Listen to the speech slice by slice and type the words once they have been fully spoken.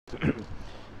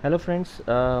Hello friends,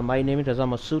 my name is Raza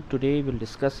Masood. Today we'll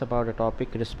discuss about a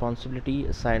topic responsibility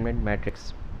assignment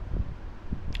matrix,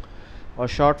 or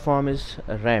short form is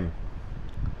RAM.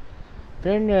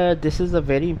 Friend, this is a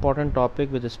very important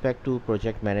topic with respect to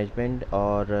project management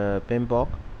or PMBOK.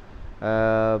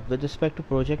 With respect to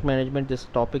project management, this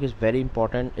topic is very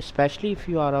important, especially if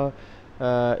you are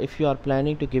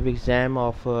planning to give exam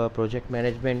of project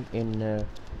management in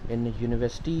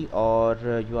university, or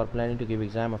you are planning to give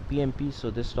exam of PMP. So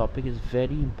this topic is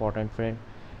very important, friend,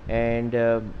 and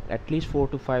at least 4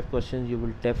 to 5 questions you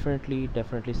will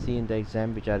definitely see in the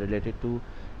exam which are related to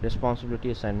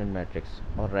responsibility assignment matrix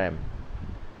or RAM.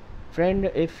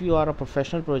 Friend, if you are a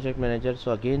professional project manager,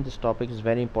 so again this topic is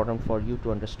very important for you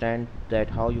to understand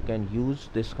that how you can use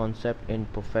this concept in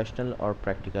professional or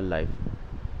practical life.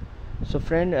 So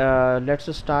friend,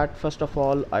 let's start. First of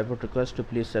all, I would request to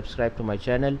please subscribe to my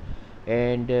channel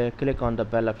and click on the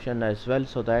bell option as well,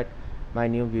 so that my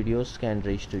new videos can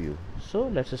reach to you. So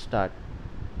let's start.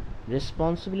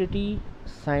 Responsibility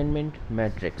assignment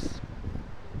matrix,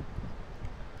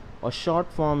 or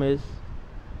short form is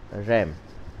RAM.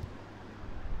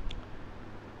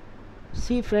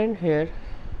 See friend, here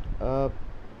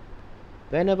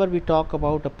whenever we talk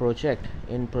about a project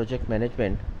in project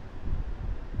management,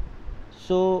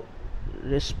 so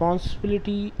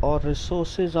responsibility or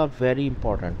resources are very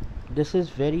important. This is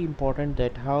very important,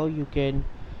 that how you can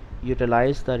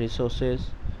utilize the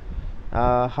resources,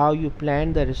 how you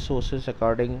plan the resources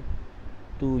according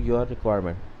to your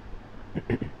requirement.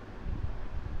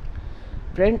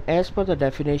 Friend, as per the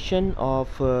definition of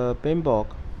PMBOK,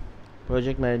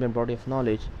 project management body of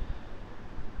knowledge,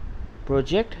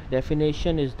 project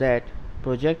definition is that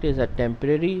project is a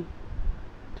temporary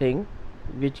thing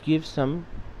which gives some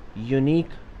unique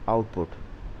output.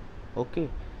 Okay,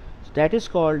 so that is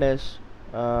called as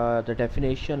the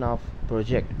definition of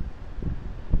project.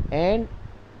 And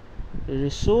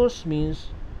resource means,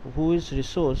 who is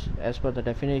resource? As per the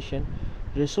definition,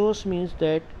 resource means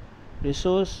that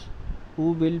resource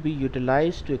who will be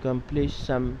utilized to accomplish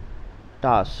some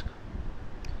task.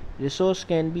 Resource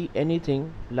can be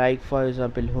anything, like for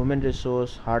example human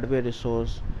resource, hardware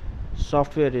resource,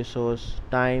 software resource,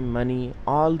 time, money,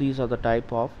 all these are the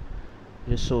type of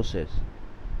resources.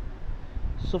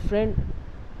 So friend,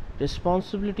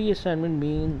 responsibility assignment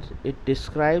means it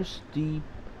describes the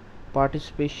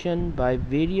participation by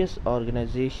various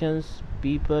organizations,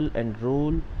 people and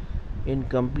role in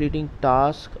completing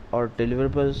tasks or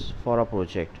deliverables for a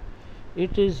project.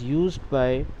 It is used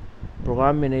by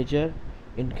program manager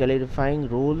in clarifying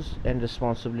roles and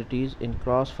responsibilities in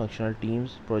cross-functional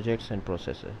teams, projects and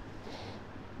processes.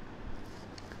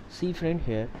 See friend,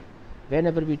 here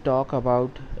whenever we talk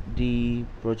about the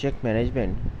project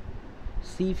management,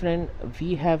 see friend,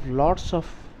 we have lots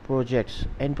of projects,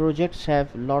 and projects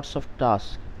have lots of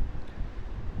tasks,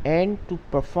 and to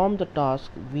perform the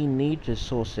task we need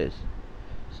resources.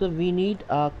 So we need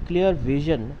a clear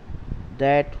vision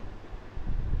that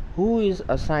who is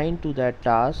assigned to that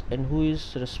task and who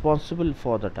is responsible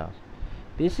for the task.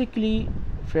 Basically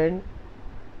friend,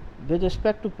 with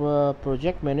respect to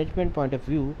project management point of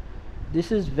view, this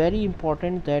is very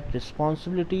important that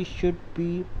responsibility should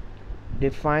be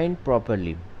defined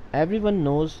properly. Everyone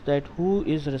knows that who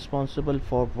is responsible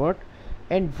for what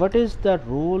and what is the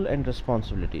role and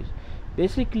responsibilities.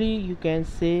 Basically you can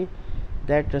say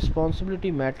that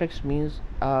responsibility matrix means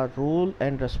a role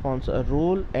and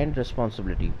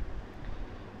responsibility.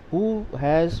 Who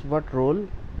has what role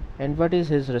and what is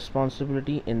his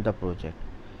responsibility in the project.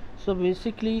 So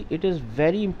basically it is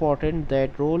very important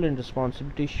that role and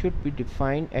responsibility should be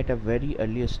defined at a very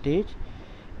early stage,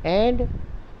 and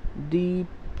the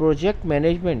project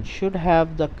management should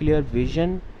have the clear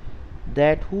vision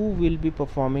that who will be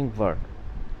performing work.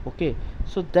 Okay,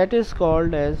 so that is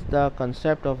called as the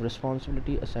concept of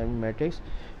responsibility assignment matrix.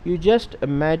 You just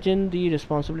imagine the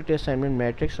responsibility assignment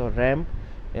matrix, or RAM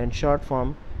in short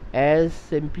form, as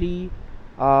simply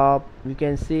you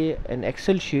can say an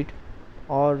Excel sheet,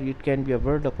 or it can be a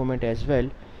Word document as well,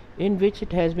 in which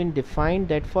it has been defined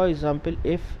that, for example,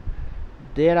 if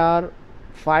there are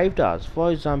 5 tasks,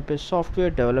 for example software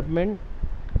development,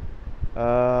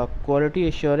 quality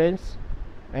assurance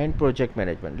and project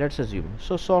management, let's assume.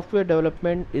 So software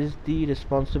development is the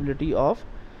responsibility of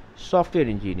software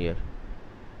engineer.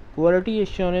 Quality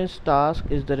assurance task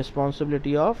is the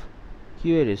responsibility of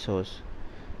QA resource.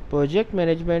 Project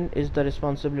management is the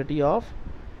responsibility of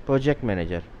project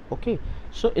manager. Okay,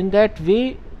 so in that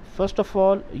way, first of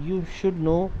all you should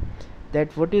know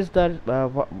that what is the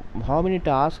how many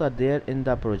tasks are there in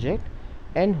the project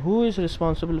and who is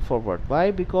responsible for what.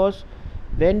 Why? Because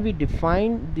when we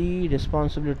define the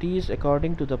responsibilities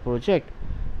according to the project,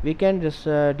 we can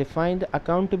define the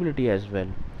accountability as well.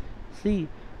 See,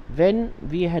 when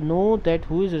we know that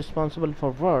who is responsible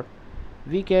for what,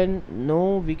 we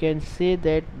can say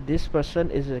that this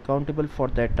person is accountable for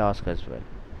that task as well.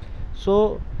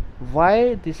 So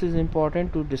why this is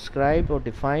important to describe or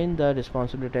define the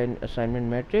responsibility and assignment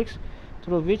matrix,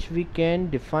 through which we can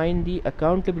define the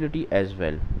accountability as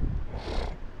well.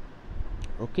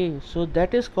 Okay, so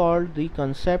that is called the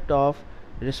concept of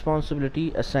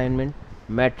responsibility assignment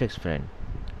matrix, friend.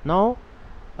 Now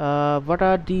what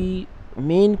are the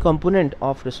main component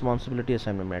of responsibility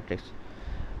assignment matrix?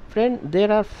 Friend,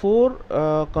 there are four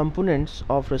components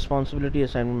of responsibility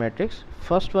assignment matrix.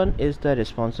 First one is the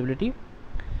responsibility,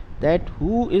 that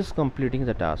who is completing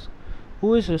the task,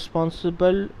 who is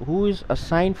responsible, who is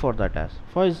assigned for the task.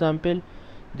 For example,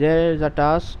 there is a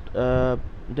task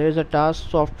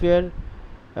software,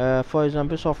 for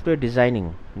example software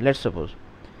designing, let's suppose.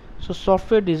 So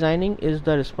software designing is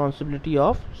the responsibility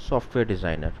of software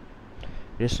designer,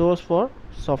 resource for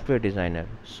software designer.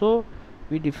 So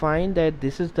we define that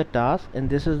this is the task and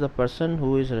this is the person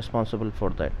who is responsible for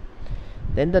that.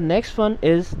 Then the next one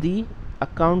is the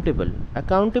accountable.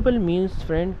 Accountable means,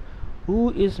 friend,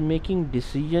 who is making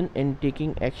decision and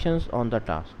taking actions on the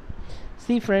task.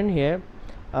 See, friend, here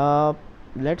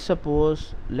let's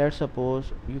suppose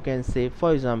you can say,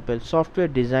 for example, software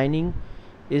designing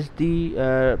is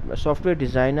the software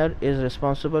designer is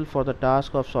responsible for the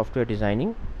task of software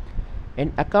designing.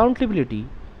 And accountability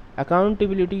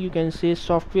you can say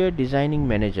software designing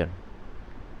manager,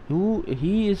 who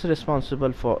he is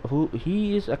responsible for, who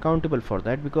he is accountable for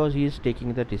that, because he is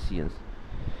taking the decisions.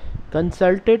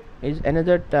 Consulted is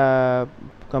another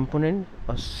component,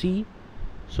 or C.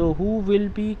 So who will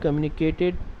be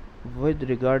communicated with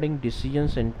regarding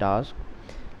decisions and tasks.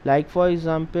 Like for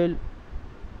example,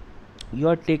 you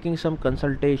are taking some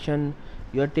consultation,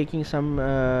 you are taking some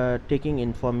taking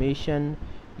information,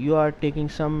 you are taking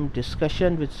some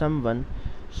discussion with someone.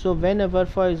 So whenever,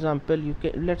 for example, you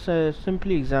can, let's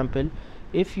simply example,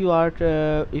 if you are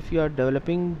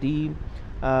developing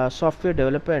the software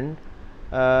development,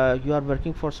 you are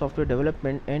working for software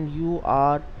development and you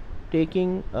are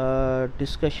taking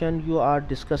discussion, you are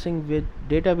discussing with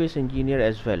database engineer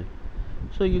as well.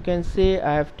 So you can say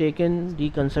I have taken the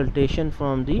consultation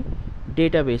from the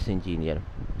database engineer.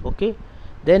 Okay,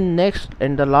 then next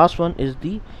and the last one is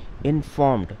the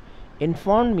informed.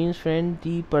 Informed means, friend,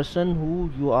 the person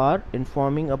who you are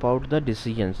informing about the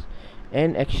decisions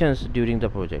and actions during the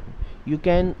project. You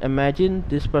can imagine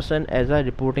this person as a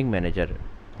reporting manager.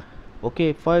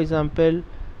 Okay, for example,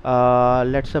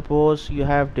 let's suppose you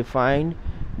have defined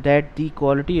that the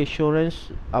quality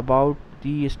assurance, about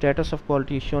the status of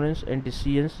quality assurance and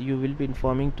decisions, you will be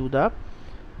informing to the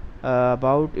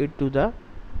about it to the,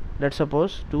 let's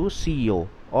suppose, to CEO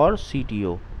or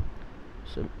CTO.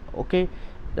 So okay,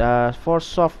 for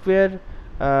software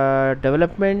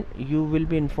development, you will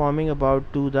be informing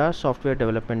about to the software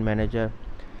development manager.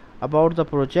 About the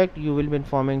project, you will be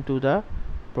informing to the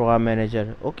program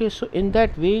manager. Okay, so in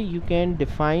that way you can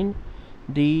define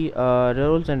the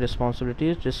roles and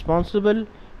responsibilities. Responsible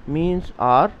means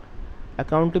R,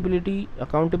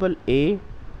 accountable A,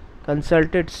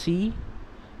 consulted C,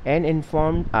 and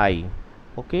informed I.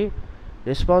 Okay,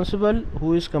 responsible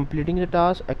who is completing the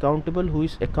task, accountable who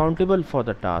is accountable for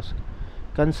the task,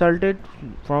 consulted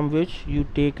from which you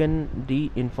taken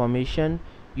the information,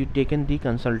 you taken the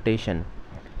consultation,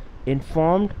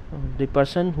 informed the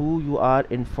person who you are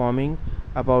informing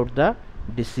about the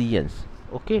decisions.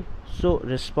 Okay, so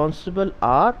responsible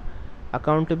R,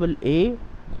 accountable A,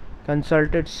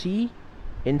 consulted C,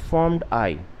 informed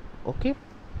I. Okay,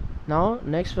 now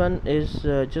next one is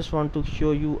just want to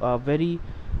show you a very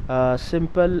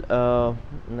simple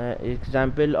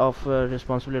example of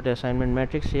responsibility assignment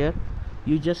matrix. Here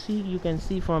you just see, you can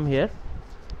see from here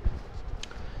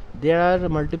there are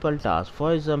multiple tasks.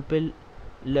 For example,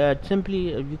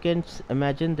 simply you can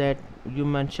imagine that you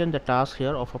mention the task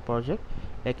here of a project,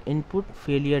 like input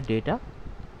failure data.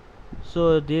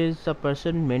 So there is a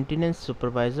person, maintenance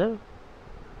supervisor,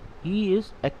 he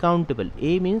is accountable.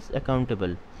 A means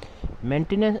accountable.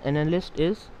 Maintenance analyst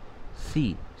is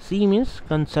C. C means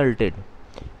consulted.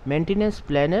 Maintenance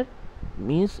planner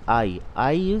means I.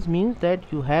 I is means that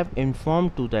you have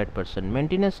informed to that person.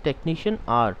 Maintenance technician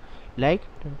R, like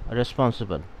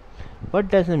responsible. What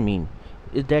does it mean?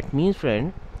 That means,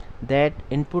 friend, that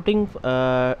inputting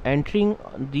entering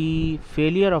the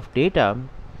failure of data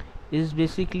is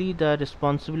basically the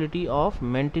responsibility of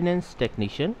maintenance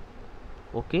technician.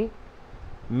 Okay,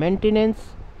 maintenance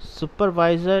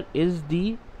supervisor is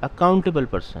the accountable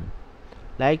person.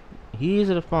 like he is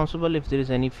responsible if there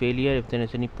is any failure, if there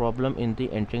is any problem in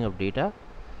the entering of data.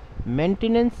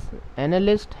 Maintenance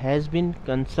analyst has been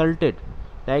consulted,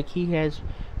 like he has,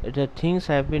 the things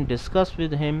have been discussed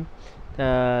with him,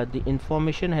 the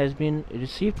information has been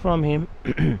received from him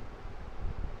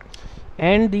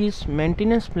and this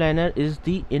maintenance planner is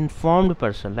the informed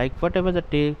person, like whatever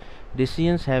the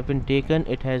decisions have been taken,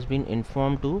 it has been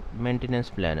informed to maintenance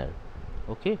planner.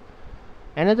 Okay,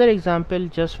 another example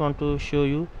just want to show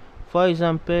you. For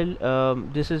example,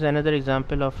 this is another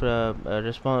example of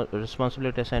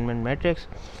responsibility assignment matrix.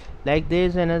 Like there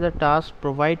is another task,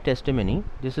 provide testimony.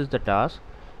 This is the task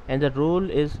and the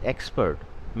role is expert,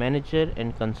 manager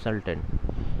and consultant.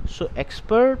 So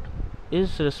expert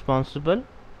is responsible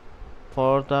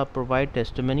for the provide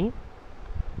testimony,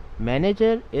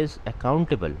 manager is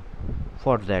accountable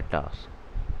for that task,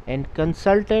 and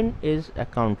consultant is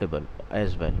accountable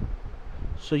as well.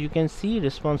 So you can see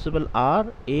responsible are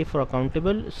A for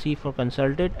accountable, C for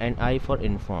consulted, and I for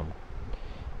informed.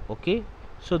 Okay,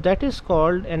 so that is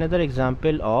called another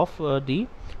example of the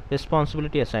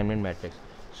responsibility assignment matrix.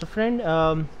 So friend,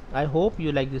 I hope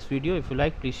you like this video. If you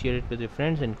like, please share it with your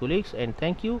friends and colleagues, and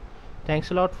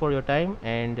thanks a lot for your time,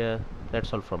 and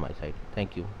that's all from my side.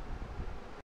 Thank you.